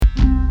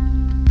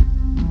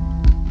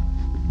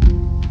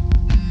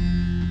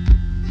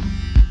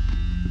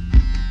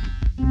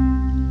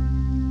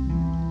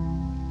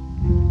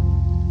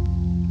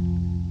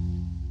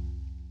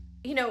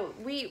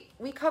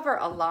we cover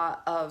a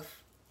lot of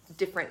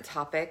different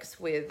topics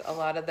with a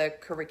lot of the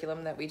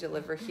curriculum that we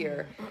deliver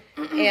here.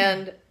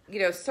 And,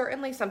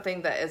 certainly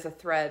something that is a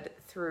thread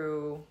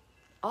through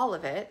all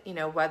of it,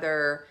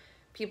 whether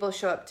people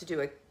show up to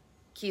do a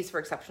Keys for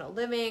Exceptional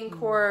Living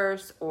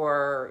course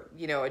or,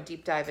 a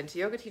deep dive into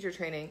yoga teacher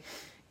training,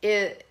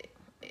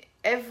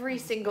 every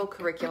single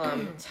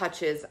curriculum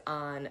touches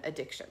on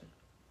addiction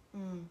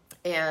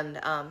and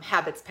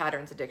habits,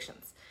 patterns,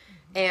 addictions.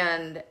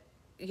 And,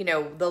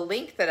 the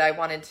link that I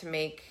wanted to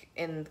make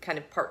in kind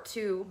of part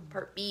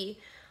B,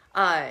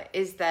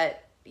 is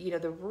that,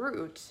 the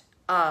root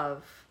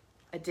of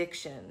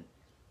addiction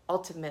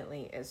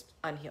ultimately is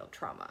unhealed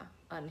trauma,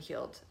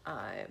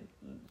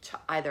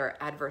 either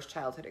adverse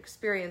childhood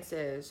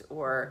experiences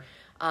or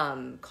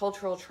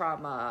cultural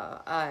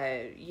trauma,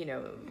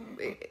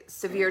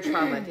 severe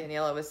trauma.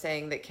 Daniela was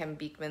saying that Kim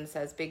Beekman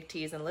says big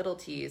T's and little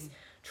T's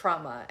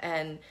trauma.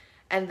 And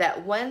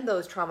that when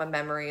those trauma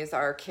memories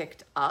are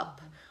kicked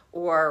up,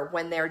 or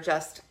when they're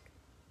just,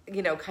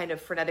 kind of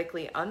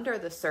frenetically under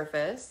the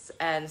surface,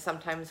 and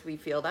sometimes we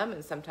feel them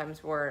and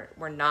sometimes we're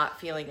not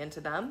feeling into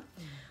them,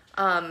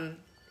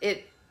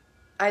 it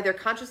either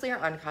consciously or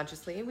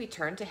unconsciously, we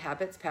turn to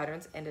habits,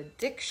 patterns, and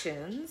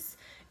addictions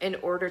in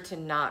order to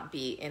not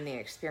be in the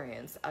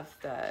experience of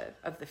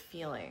the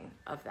feeling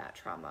of that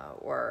trauma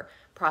or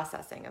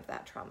processing of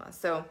that trauma.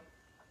 So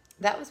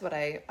that was what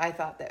I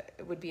thought that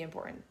would be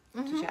important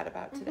to chat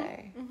about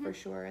today, for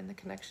sure, and the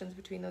connections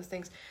between those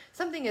things.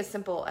 Something as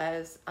simple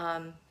as,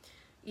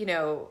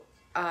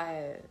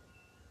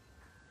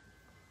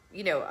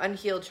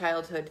 unhealed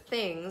childhood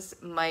things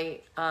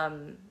might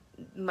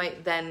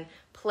then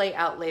play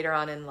out later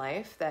on in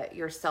life, that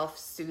your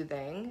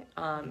self-soothing,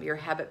 your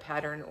habit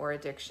pattern or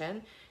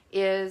addiction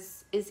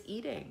is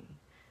eating,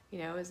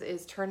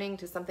 is turning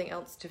to something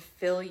else to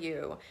fill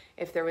you.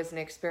 If there was an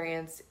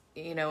experience,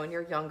 in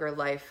your younger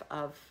life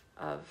of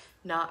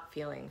not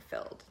feeling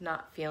filled,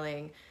 not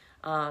feeling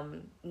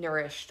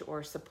nourished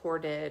or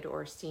supported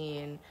or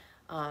seen,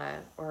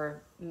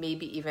 or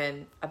maybe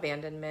even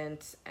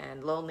abandonment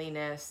and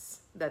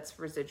loneliness that's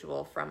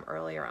residual from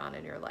earlier on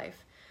in your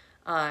life.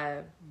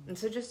 And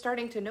so just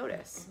starting to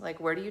notice, like,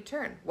 where do you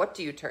turn? What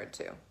do you turn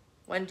to?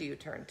 When do you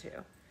turn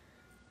to?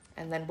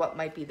 And then what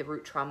might be the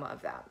root trauma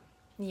of that?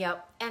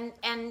 Yep. And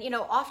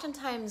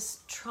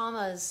oftentimes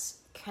traumas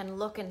can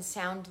look and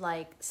sound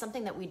like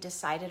something that we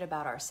decided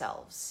about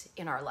ourselves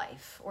in our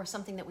life, or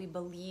something that we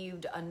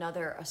believed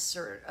another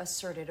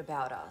asserted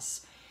about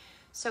us.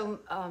 So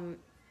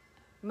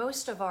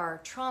most of our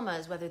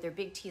traumas, whether they're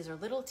big T's or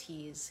little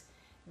t's,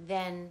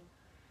 then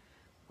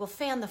will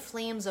fan the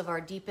flames of our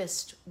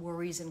deepest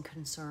worries and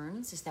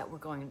concerns, is that we're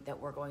going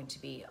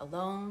to be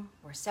alone,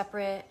 we're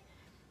separate,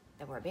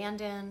 that we're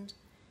abandoned,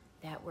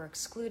 that we're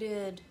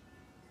excluded,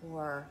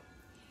 or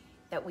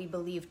that we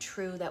believe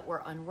true that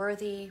we're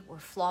unworthy, we're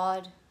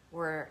flawed,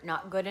 we're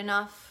not good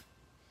enough,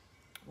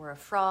 we're a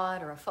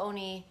fraud or a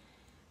phony,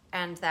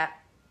 and that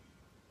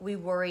we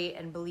worry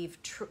and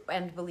believe true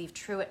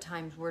at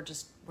times we're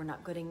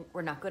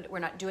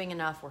not doing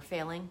enough, we're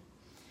failing.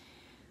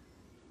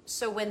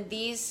 So when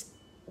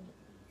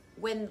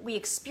we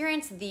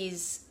experience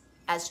these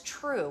as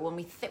true, when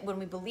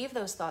we believe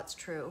those thoughts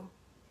true,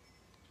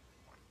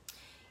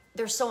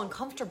 they're so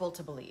uncomfortable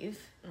to believe.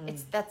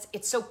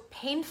 It's so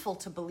painful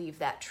to believe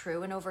that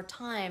true. And over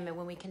time, and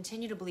when we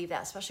continue to believe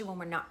that, especially when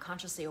we're not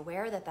consciously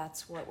aware that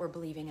that's what we're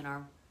believing in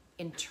our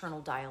internal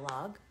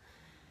dialogue,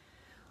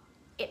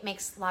 it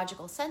makes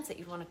logical sense that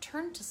you want to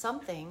turn to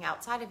something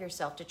outside of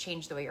yourself to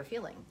change the way you're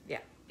feeling. Yeah.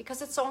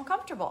 Because it's so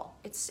uncomfortable.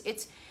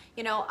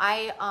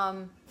 I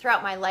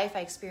throughout my life, I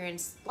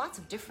experienced lots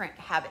of different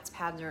habits,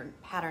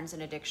 patterns,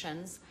 and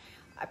addictions.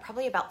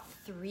 Probably about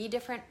 3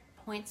 different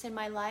points in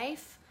my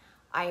life,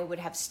 I would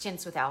have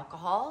stints with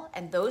alcohol,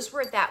 and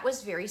that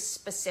was very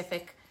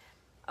specific,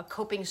 a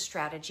coping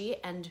strategy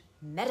and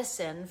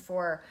medicine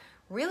for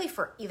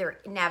either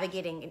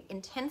navigating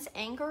intense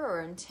anger or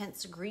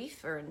intense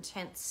grief or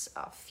intense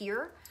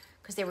fear,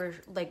 because they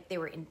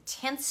were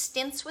intense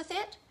stints with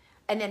it,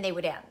 and then they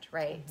would end,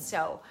 right? Mm-hmm.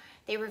 So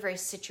they were very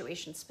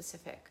situation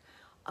specific.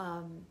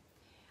 And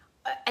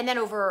then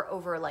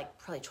over like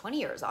probably 20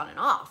 years on and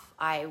off,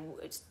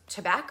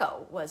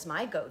 tobacco was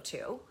my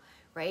go-to,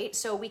 right?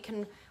 So we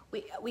can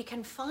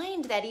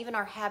find that even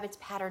our habits,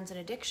 patterns, and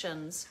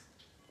addictions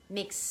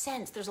make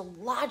sense. There's a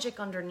logic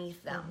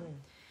underneath them.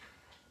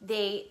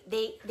 Mm-hmm.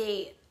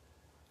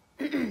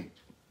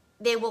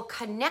 They will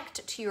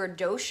connect to your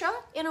dosha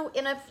in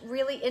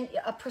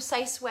a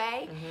precise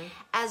way, mm-hmm.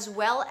 as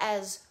well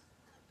as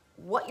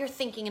what you're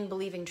thinking and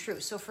believing true.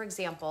 So, for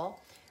example,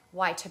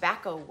 why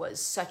tobacco was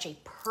such a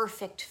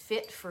perfect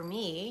fit for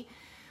me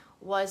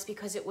was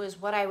because it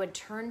was what I would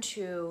turn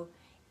to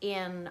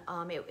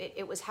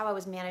it was how I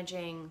was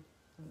managing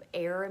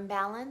air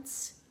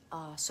imbalance,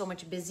 so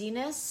much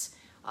busyness,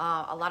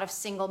 a lot of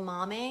single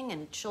momming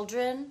and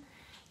children,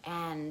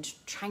 and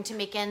trying to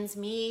make ends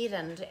meet,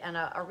 and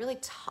a really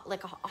a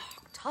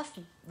tough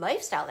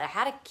lifestyle that I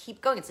had to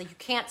keep going. It's like you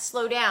can't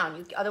slow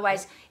down.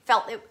 Otherwise,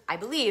 I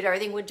believed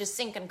everything would just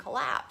sink and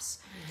collapse,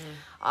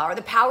 or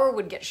the power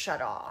would get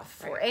shut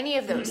off, or any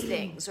of those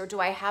things. Or do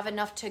I have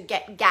enough to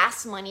get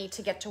gas money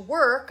to get to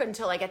work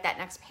until I get that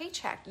next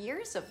paycheck?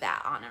 Years of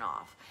that on and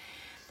off.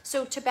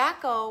 So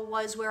tobacco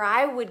was where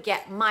I would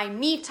get my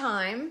me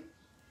time.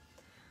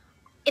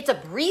 It's a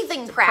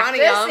breathing practice.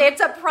 It's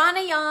a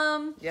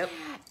pranayam. Yep.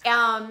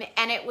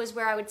 And it was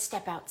where I would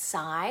step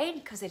outside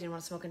because I didn't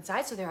want to smoke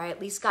inside. So there I at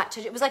least got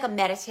to, it was like a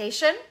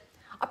meditation,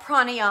 a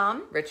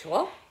pranayam.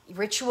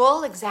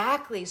 Ritual,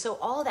 exactly. So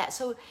all that.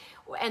 So,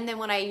 and then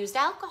when I used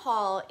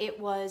alcohol,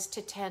 it was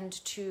to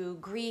tend to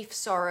grief,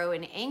 sorrow,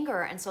 and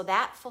anger. And so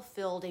that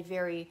fulfilled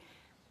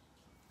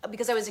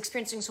because I was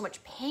experiencing so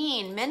much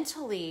pain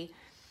mentally,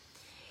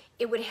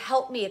 it would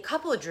help me, a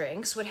couple of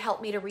drinks would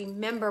help me to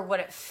remember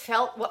what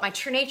my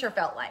true nature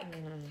felt like.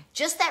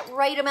 Just that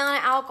right amount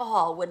of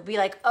alcohol would be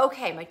like,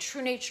 okay, my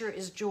true nature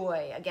is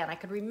joy. Again, I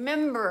could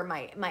remember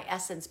my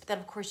essence, but then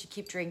of course you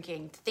keep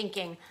drinking,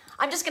 thinking,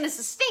 I'm just going to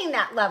sustain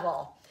that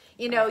level.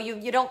 You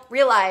don't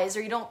realize,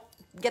 or you don't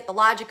get the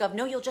logic of,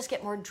 no, you'll just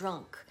get more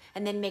drunk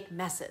and then make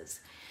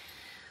messes.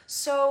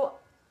 So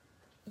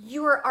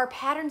our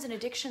patterns and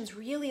addictions,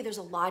 really, there's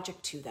a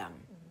logic to them.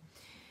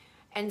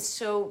 And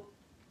so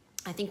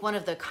I think one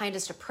of the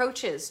kindest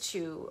approaches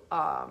to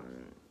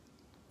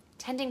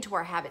tending to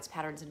our habits,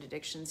 patterns, and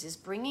addictions is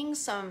bringing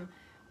some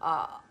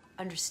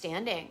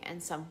understanding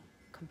and some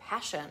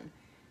compassion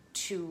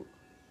to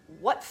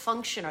what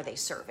function are they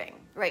serving,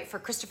 right? For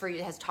Christopher, he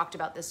has talked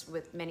about this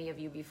with many of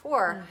you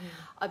before,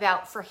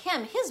 about, for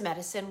him, his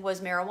medicine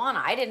was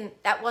marijuana.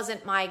 That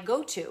wasn't my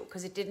go-to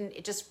because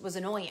it just was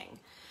annoying.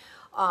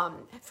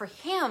 For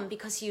him,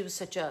 because he was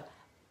such a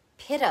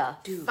pitta,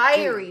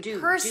 fiery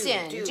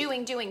person,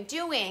 doing,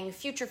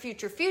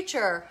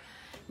 future.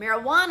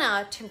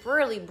 Marijuana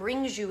temporarily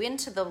brings you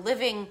into the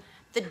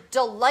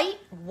delight,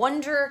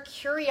 wonder,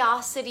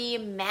 curiosity,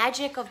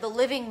 magic of the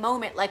living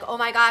moment. Like, oh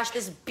my gosh,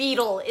 this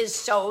beetle is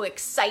so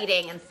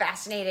exciting and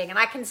fascinating. And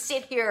I can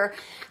sit here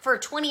for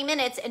 20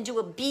 minutes and do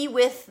a bee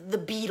with the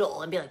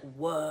beetle and be like,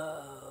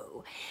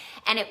 whoa.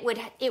 And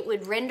it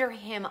would render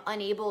him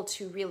unable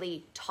to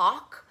really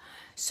talk.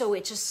 So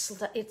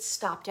it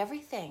stopped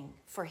everything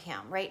for him,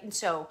 right? And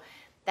so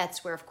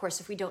that's where, of course,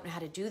 if we don't know how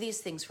to do these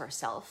things for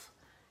ourselves,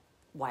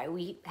 why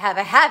we have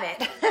a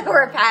habit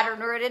or a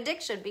pattern or an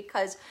addiction,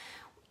 because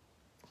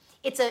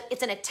it's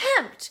an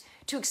attempt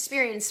to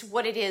experience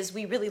what it is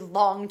we really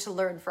long to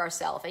learn for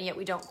ourselves, and yet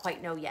we don't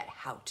quite know yet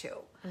how to.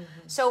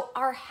 So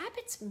our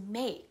habits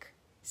make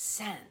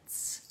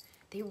sense.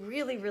 They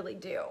really, really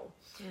do.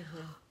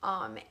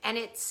 And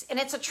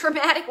it's a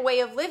traumatic way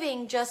of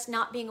living, just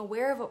not being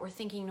aware of what we're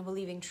thinking and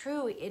believing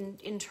true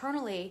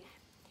internally.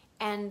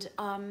 And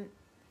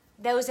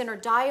those inner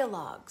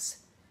dialogues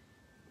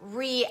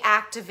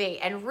reactivate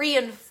and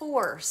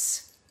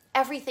reinforce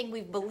everything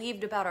we've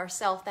believed about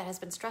ourselves that has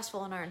been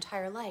stressful in our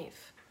entire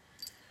life.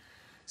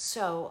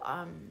 So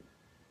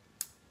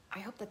I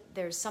hope that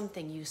there's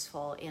something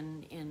useful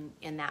in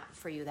that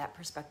for you, that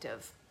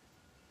perspective.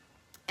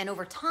 And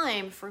over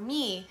time, for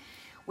me,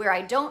 where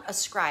I don't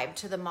ascribe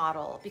to the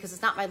model, because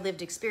it's not my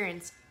lived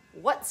experience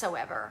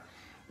whatsoever,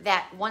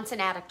 that once an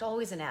addict,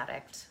 always an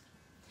addict,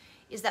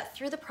 is that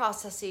through the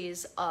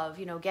processes of,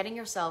 getting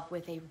yourself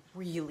with a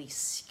really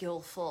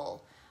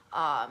skillful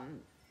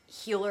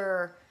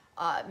healer,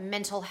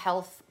 mental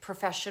health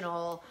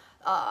professional,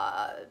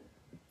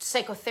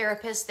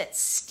 psychotherapist that's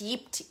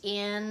steeped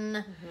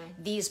in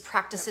these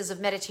practices of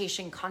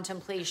meditation,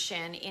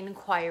 contemplation,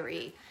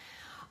 inquiry,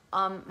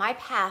 my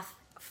path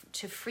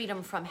to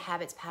freedom from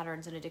habits,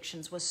 patterns, and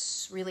addictions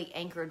was really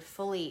anchored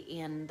fully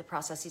in the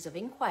processes of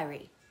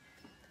inquiry,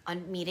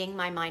 on meeting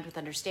my mind with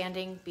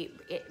understanding,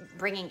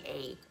 bringing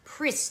a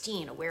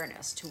pristine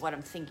awareness to what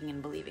I'm thinking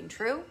and believing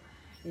true,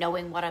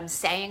 knowing what I'm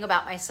saying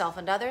about myself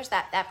and others,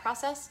 that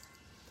process,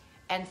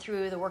 and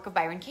through the work of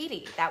Byron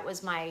Katie, that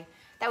was my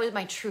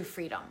true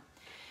freedom.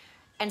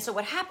 And so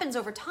what happens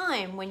over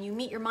time when you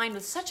meet your mind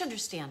with such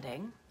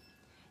understanding,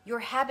 your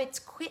habits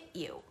quit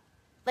you.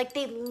 Like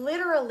they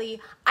literally,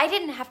 I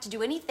didn't have to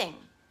do anything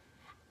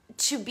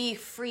to be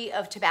free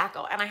of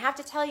tobacco. And I have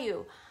to tell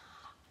you,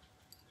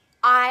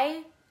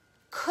 I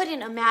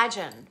couldn't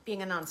imagine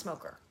being a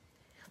non-smoker.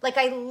 Like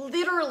I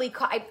literally,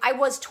 I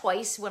was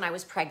twice when I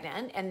was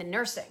pregnant and then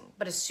nursing.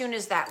 But as soon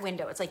as that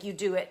window, it's like you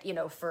do it,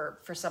 for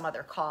some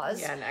other cause.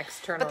 Yeah, an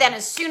external. But then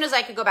as soon as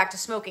I could go back to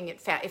smoking, it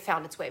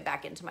found its way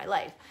back into my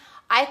life.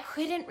 I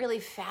couldn't really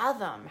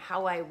fathom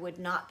how I would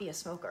not be a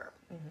smoker.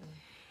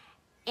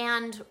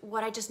 And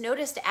what I just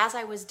noticed as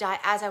I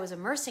was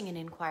immersing in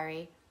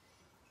inquiry,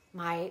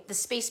 the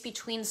space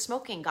between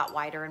smoking got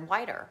wider and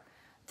wider.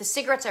 The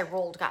cigarettes I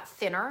rolled got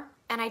thinner,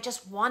 and I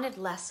just wanted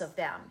less of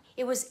them.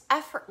 It was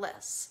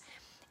effortless.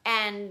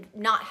 And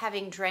not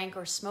having drank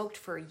or smoked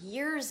for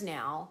years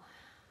now,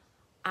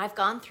 I've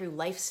gone through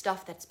life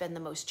stuff that's been the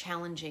most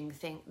challenging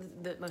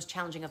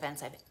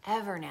events I've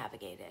ever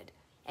navigated.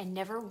 And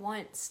never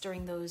once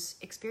during those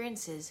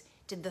experiences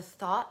did the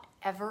thought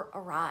ever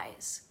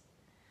arise,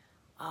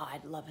 oh,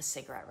 I'd love a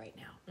cigarette right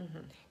now. Mm-hmm.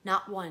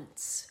 Not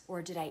once.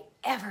 Or did I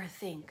ever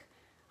think,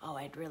 oh,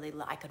 I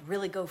could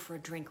really go for a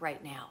drink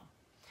right now.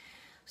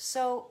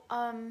 So,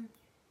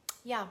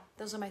 yeah,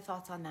 those are my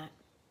thoughts on that.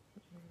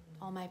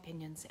 All my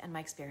opinions and my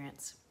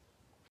experience.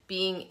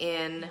 Being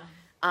in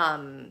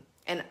and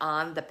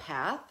on the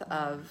path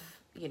of,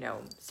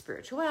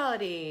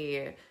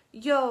 spirituality,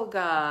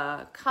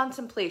 yoga,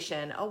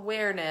 contemplation,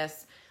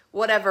 awareness,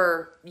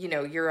 whatever,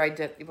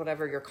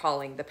 whatever you're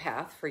calling the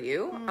path for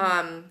you.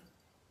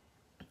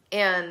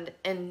 And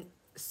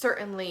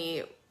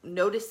certainly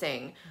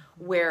noticing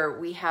where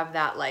we have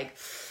that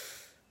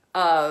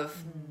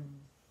of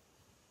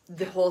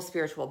the whole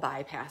spiritual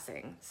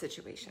bypassing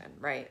situation,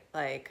 right?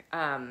 Like,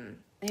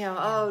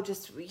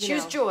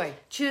 choose joy.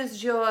 Choose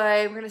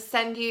joy. We're going to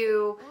send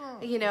you,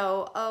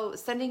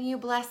 sending you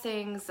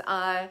blessings.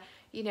 I'm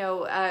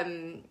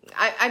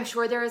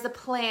sure there is a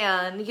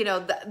plan,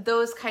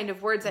 those kind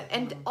of words.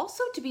 And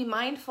also to be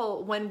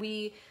mindful when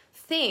we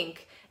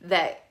think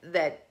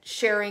that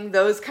sharing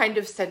those kind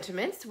of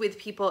sentiments with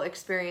people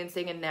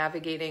experiencing and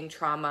navigating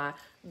trauma,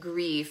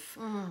 grief,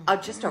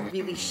 just a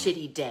really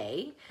shitty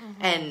day.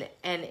 And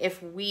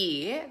if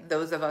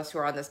those of us who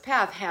are on this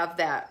path, have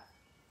that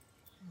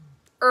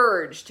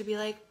urge to be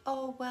like,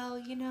 oh,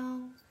 well,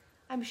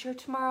 I'm sure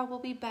tomorrow will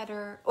be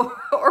better,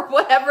 or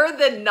whatever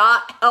the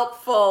not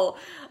helpful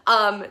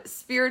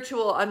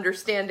spiritual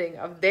understanding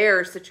of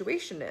their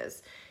situation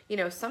is.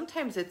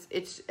 Sometimes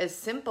it's as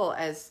simple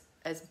as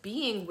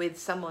being with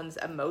someone's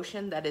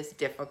emotion that is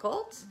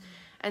difficult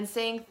and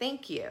saying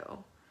thank you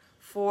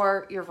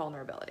for your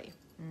vulnerability.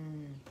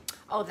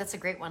 Oh, that's a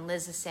great one.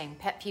 Liz is saying,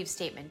 pet peeve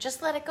statement.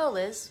 Just let it go,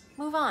 Liz.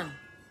 Move on.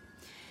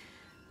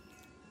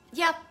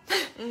 Yep.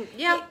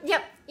 Yeah.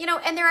 Yep.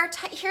 And there are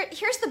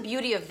here's the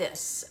beauty of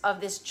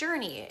this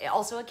journey.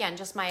 Also, again,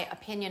 just my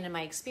opinion and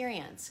my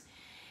experience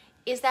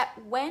is that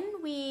when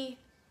we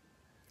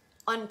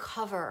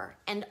uncover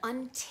and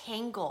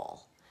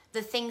untangle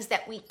the things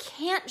that we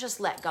can't just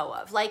let go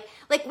of, like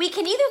we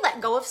can either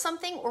let go of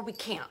something or we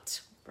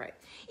can't. Right.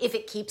 If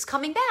it keeps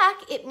coming back,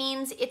 it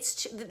means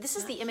this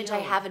is the image I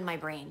have in my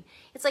brain.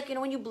 It's like,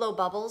 when you blow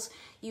bubbles,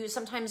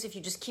 sometimes if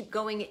you just keep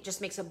going, it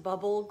just makes a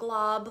bubble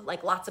glob,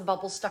 like lots of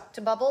bubbles stuck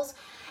to bubbles.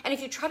 And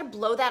if you try to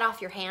blow that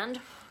off your hand,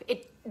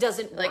 it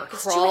doesn't work.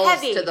 It's too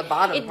heavy. To the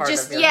bottom part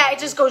of your hand. It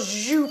just goes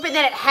zoop and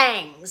then it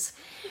hangs,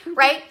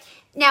 right?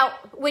 Now,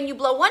 when you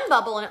blow one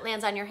bubble and it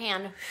lands on your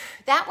hand,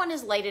 that one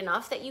is light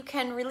enough that you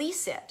can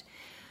release it.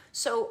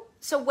 So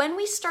when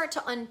we start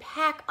to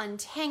unpack,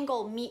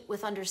 untangle, meet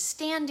with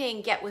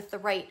understanding, get with the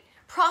right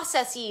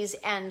processes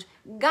and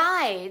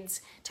guides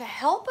to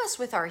help us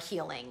with our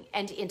healing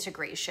and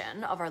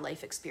integration of our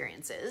life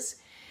experiences,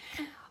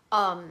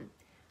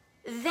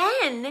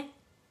 then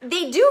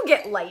they do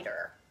get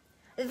lighter.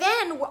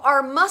 Then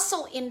our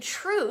muscle in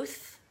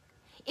truth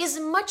is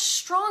much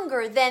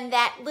stronger than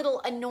that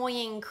little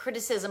annoying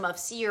criticism of,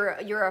 see,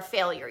 you're a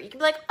failure. You can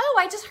be like, oh,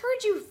 I just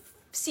heard you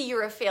see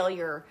you're a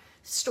failure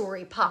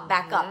story pop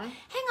back up.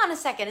 Hang on a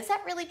second. Is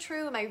that really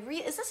true? Am I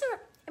really a failure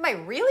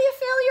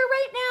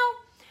right now?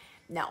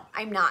 No,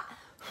 I'm not.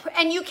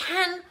 And you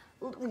can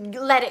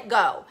let it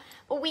go,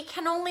 but we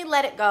can only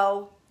let it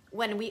go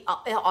when we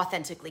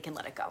authentically can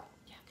let it go.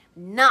 Yeah.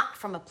 Not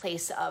from a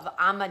place of,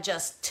 I'ma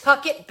just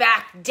tuck it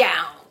back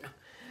down,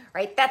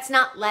 right? That's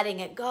not letting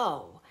it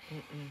go.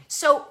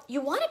 So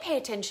you want to pay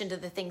attention to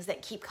the things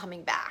that keep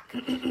coming back.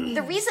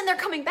 The reason they're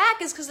coming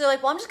back is because they're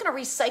like, well, I'm just going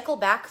to recycle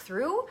back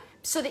through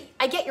so that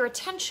I get your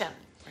attention.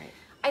 Right.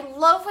 I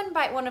love when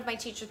one of my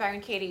teachers,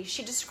 Byron Katie,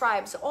 she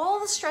describes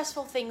all the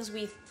stressful things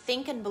we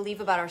think and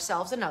believe about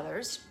ourselves and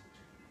others.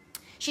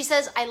 She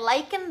says, I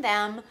liken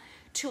them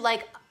to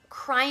like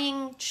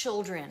crying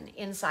children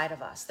inside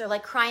of us. They're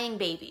like crying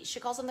babies. She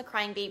calls them the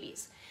crying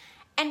babies.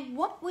 And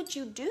what would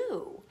you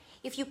do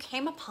if you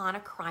came upon a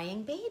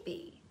crying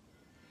baby?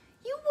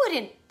 You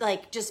wouldn't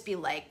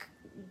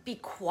be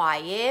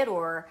quiet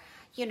or,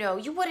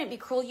 you wouldn't be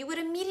cruel. You would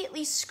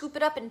immediately scoop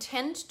it up and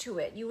tend to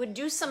it. You would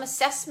do some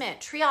assessment,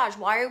 triage.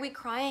 Why are we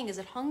crying? Is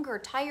it hunger,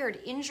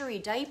 tired, injury,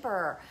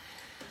 diaper?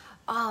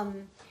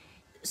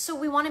 So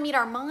we want to meet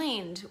our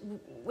mind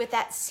with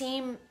that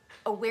same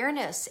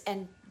awareness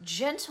and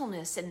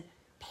gentleness and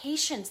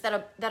patience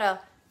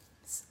that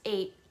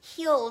a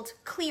healed,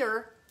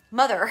 clear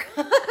mother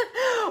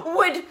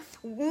would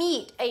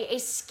meet a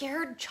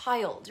scared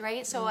child,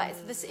 right? So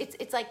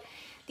it's like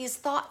these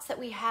thoughts that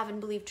we have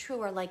and believe true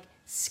are like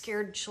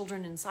scared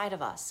children inside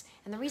of us.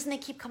 And the reason they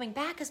keep coming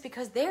back is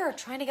because they're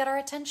trying to get our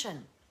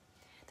attention.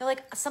 They're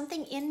like,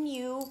 something in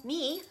you,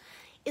 me,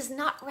 is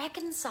not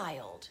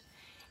reconciled.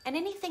 And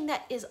anything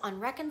that is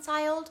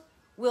unreconciled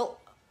will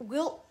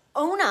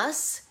own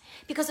us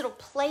because it'll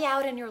play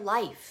out in your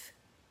life.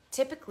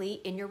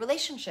 Typically in your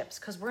relationships,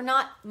 because we're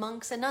not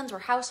monks and nuns, we're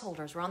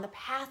householders, we're on the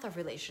path of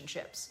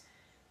relationships.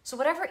 So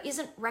whatever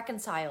isn't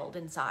reconciled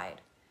inside,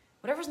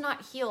 whatever's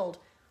not healed,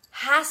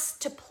 has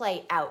to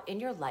play out in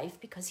your life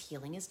because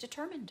healing is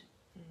determined.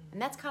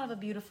 And that's kind of a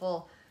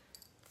beautiful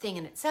thing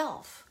in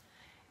itself.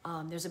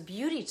 There's a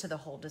beauty to the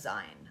whole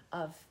design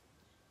of,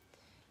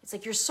 it's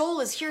like your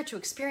soul is here to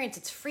experience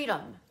its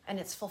freedom and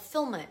its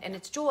fulfillment and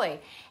its joy.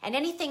 And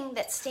anything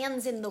that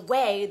stands in the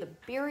way, the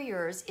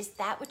barriers, is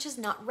that which is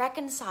not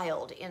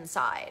reconciled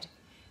inside.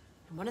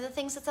 And one of the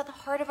things that's at the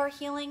heart of our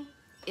healing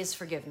is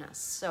forgiveness.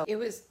 So it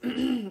was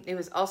it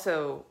was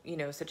also,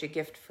 such a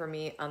gift for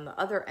me on the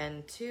other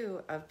end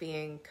too, of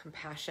being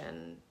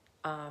compassion,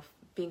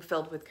 being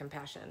filled with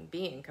compassion,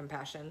 being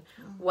compassion,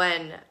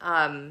 when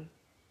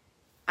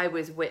I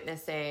was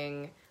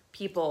witnessing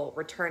people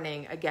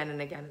returning again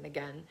and again and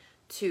again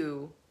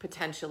to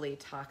potentially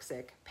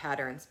toxic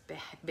patterns,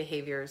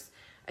 behaviors,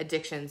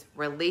 addictions,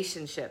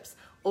 relationships,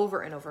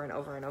 over and over and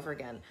over and over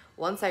again.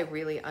 Once I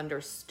really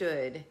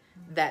understood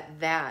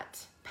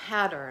that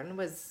pattern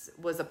was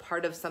a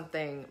part of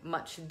something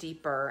much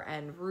deeper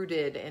and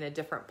rooted in a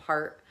different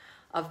part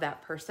of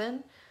that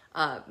person,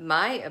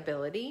 my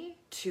ability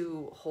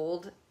to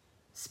hold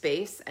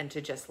space and to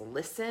just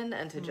listen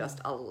and to just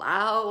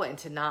allow and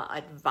to not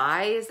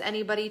advise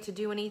anybody to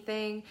do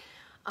anything,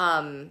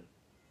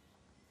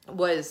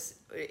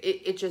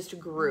 it just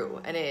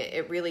grew. And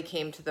it really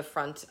came to the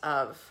front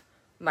of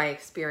my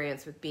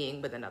experience with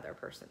being with another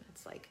person.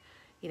 It's like,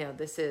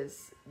 this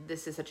is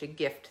such a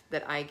gift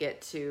that I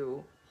get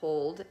to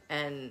hold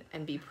and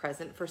be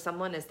present for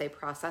someone as they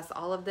process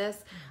all of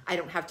this. I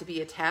don't have to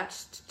be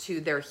attached to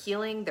their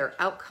healing, their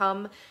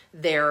outcome,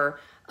 their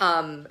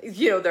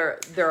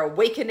their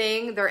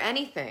awakening, their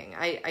anything.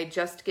 I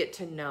just get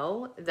to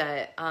know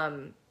that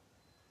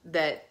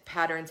that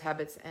patterns,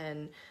 habits,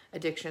 and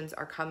addictions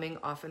are coming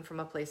often from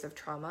a place of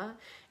trauma,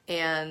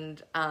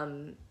 and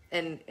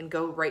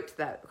go right to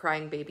that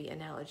crying baby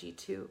analogy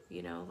too.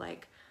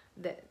 Like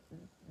that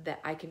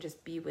I can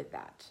just be with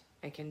that.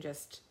 I can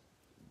just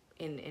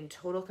in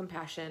total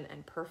compassion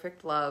and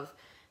perfect love,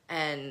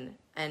 and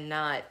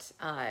not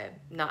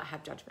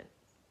have judgment.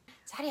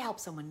 So how do you help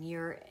someone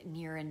near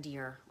and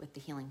dear with the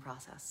healing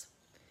process?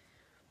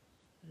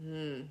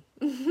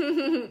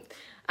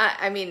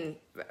 I mean,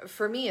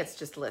 for me, it's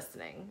just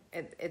listening.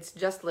 It's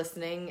just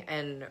listening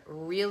and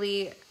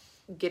really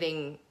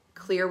getting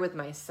clear with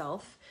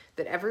myself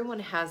that everyone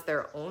has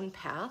their own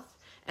path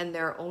and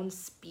their own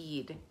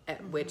speed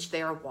at which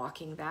they are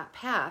walking that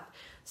path.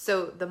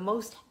 So the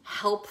most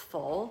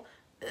helpful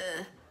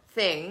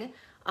thing,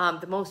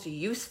 the most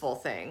useful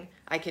thing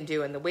I can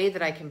do, and the way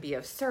that I can be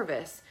of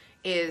service,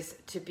 is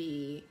to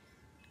be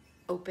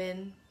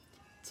open,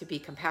 to be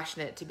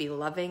compassionate, to be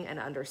loving and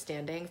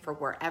understanding for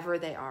wherever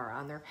they are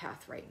on their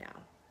path right now.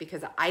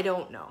 Because I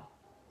don't know.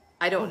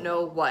 I don't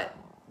know what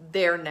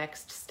their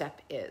next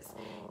step is.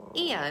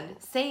 And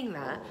saying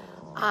that,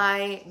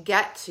 I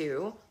get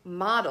to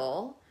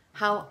model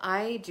how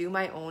I do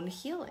my own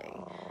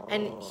healing.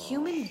 And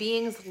human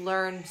beings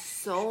learn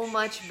so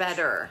much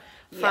better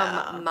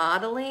from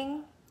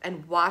modeling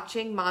and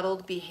watching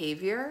modeled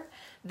behavior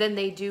than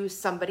they do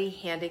somebody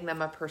handing them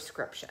a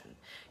prescription.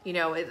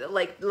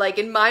 Like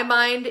in my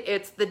mind,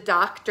 it's the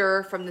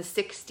doctor from the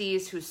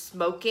 60s who's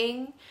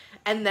smoking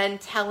and then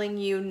telling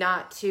you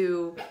not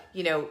to,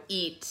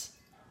 eat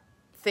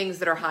things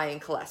that are high in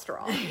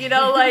cholesterol.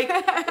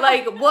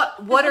 Like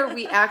what are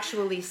we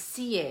actually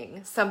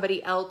seeing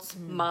somebody else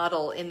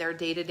model in their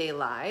day-to-day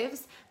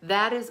lives?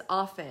 That is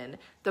often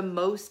the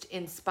most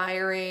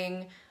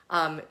inspiring,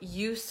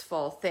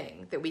 useful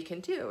thing that we can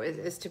do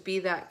is to be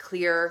that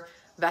clear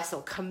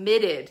vessel,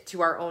 committed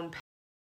to our own